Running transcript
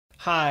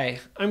Hi,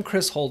 I'm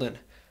Chris Holden,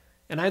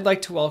 and I'd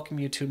like to welcome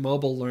you to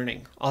Mobile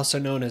Learning, also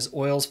known as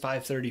OILS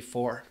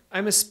 534.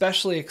 I'm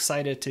especially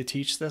excited to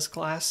teach this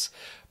class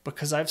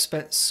because I've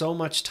spent so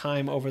much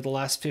time over the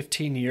last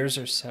 15 years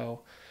or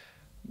so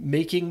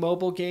making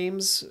mobile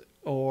games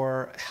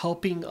or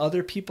helping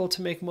other people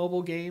to make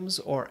mobile games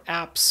or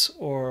apps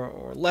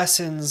or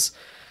lessons.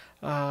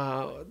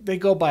 They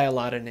go by a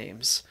lot of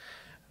names.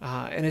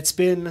 And it's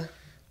been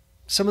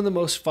some of the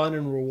most fun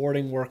and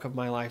rewarding work of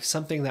my life,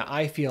 something that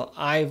I feel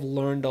I've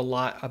learned a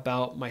lot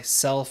about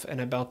myself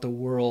and about the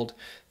world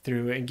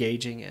through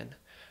engaging in.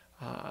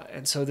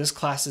 And so this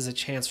class is a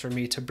chance for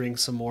me to bring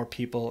some more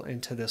people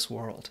into this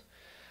world.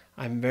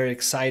 I'm very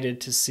excited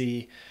to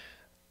see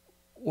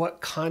what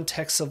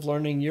context of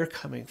learning you're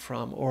coming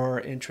from or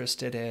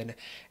interested in,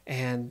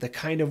 and the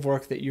kind of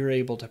work that you're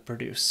able to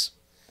produce.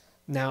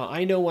 Now,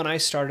 I know when I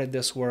started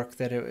this work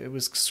that it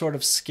was sort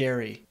of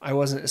scary. I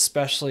wasn't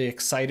especially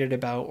excited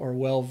about or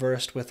well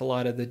versed with a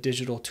lot of the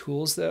digital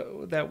tools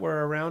that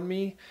were around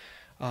me.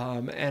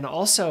 And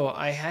also,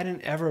 I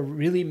hadn't ever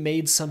really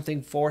made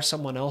something for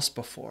someone else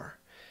before.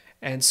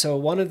 And so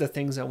one of the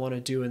things I want to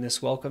do in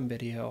this welcome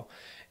video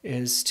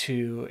is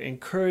to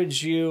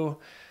encourage you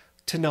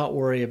to not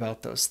worry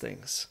about those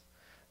things.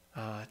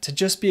 To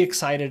just be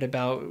excited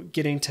about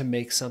getting to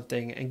make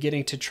something and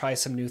getting to try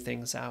some new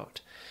things out.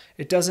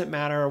 It doesn't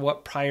matter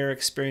what prior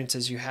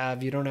experiences you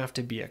have. You don't have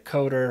to be a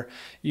coder.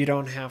 You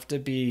don't have to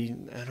be,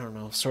 I don't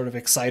know, sort of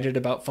excited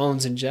about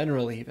phones in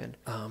general even.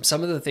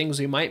 Some of the things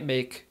we might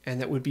make and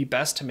that would be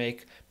best to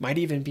make might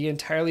even be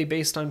entirely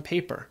based on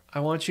paper. I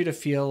want you to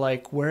feel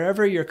like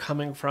wherever you're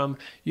coming from,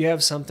 you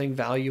have something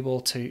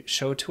valuable to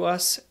show to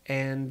us,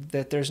 and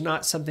that there's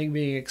not something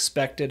being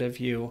expected of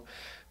you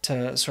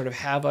to sort of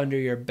have under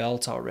your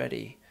belt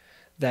already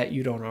that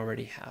you don't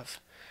already have.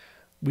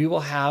 We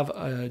will have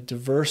a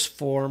diverse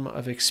form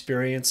of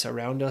experience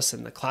around us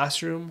in the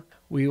classroom.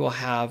 We will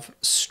have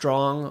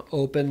strong,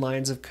 open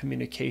lines of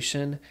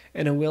communication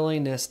and a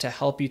willingness to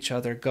help each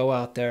other go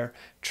out there,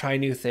 try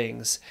new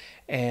things,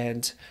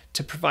 and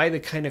to provide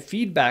the kind of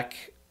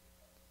feedback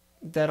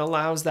that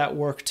allows that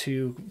work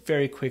to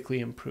very quickly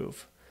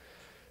improve.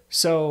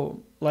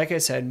 So, like I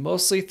said,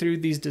 mostly through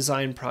these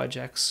design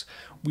projects,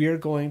 we are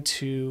going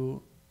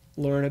to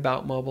learn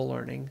about mobile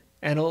learning.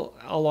 And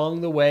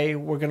along the way,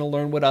 we're going to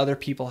learn what other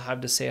people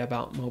have to say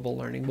about mobile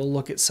learning. We'll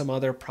look at some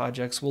other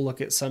projects. We'll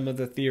look at some of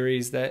the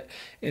theories that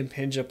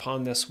impinge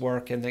upon this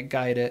work and that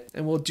guide it.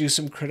 And we'll do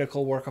some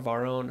critical work of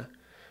our own.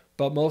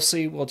 But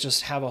mostly, we'll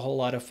just have a whole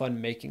lot of fun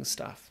making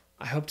stuff.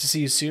 I hope to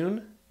see you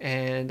soon,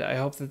 and I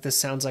hope that this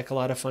sounds like a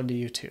lot of fun to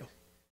you too.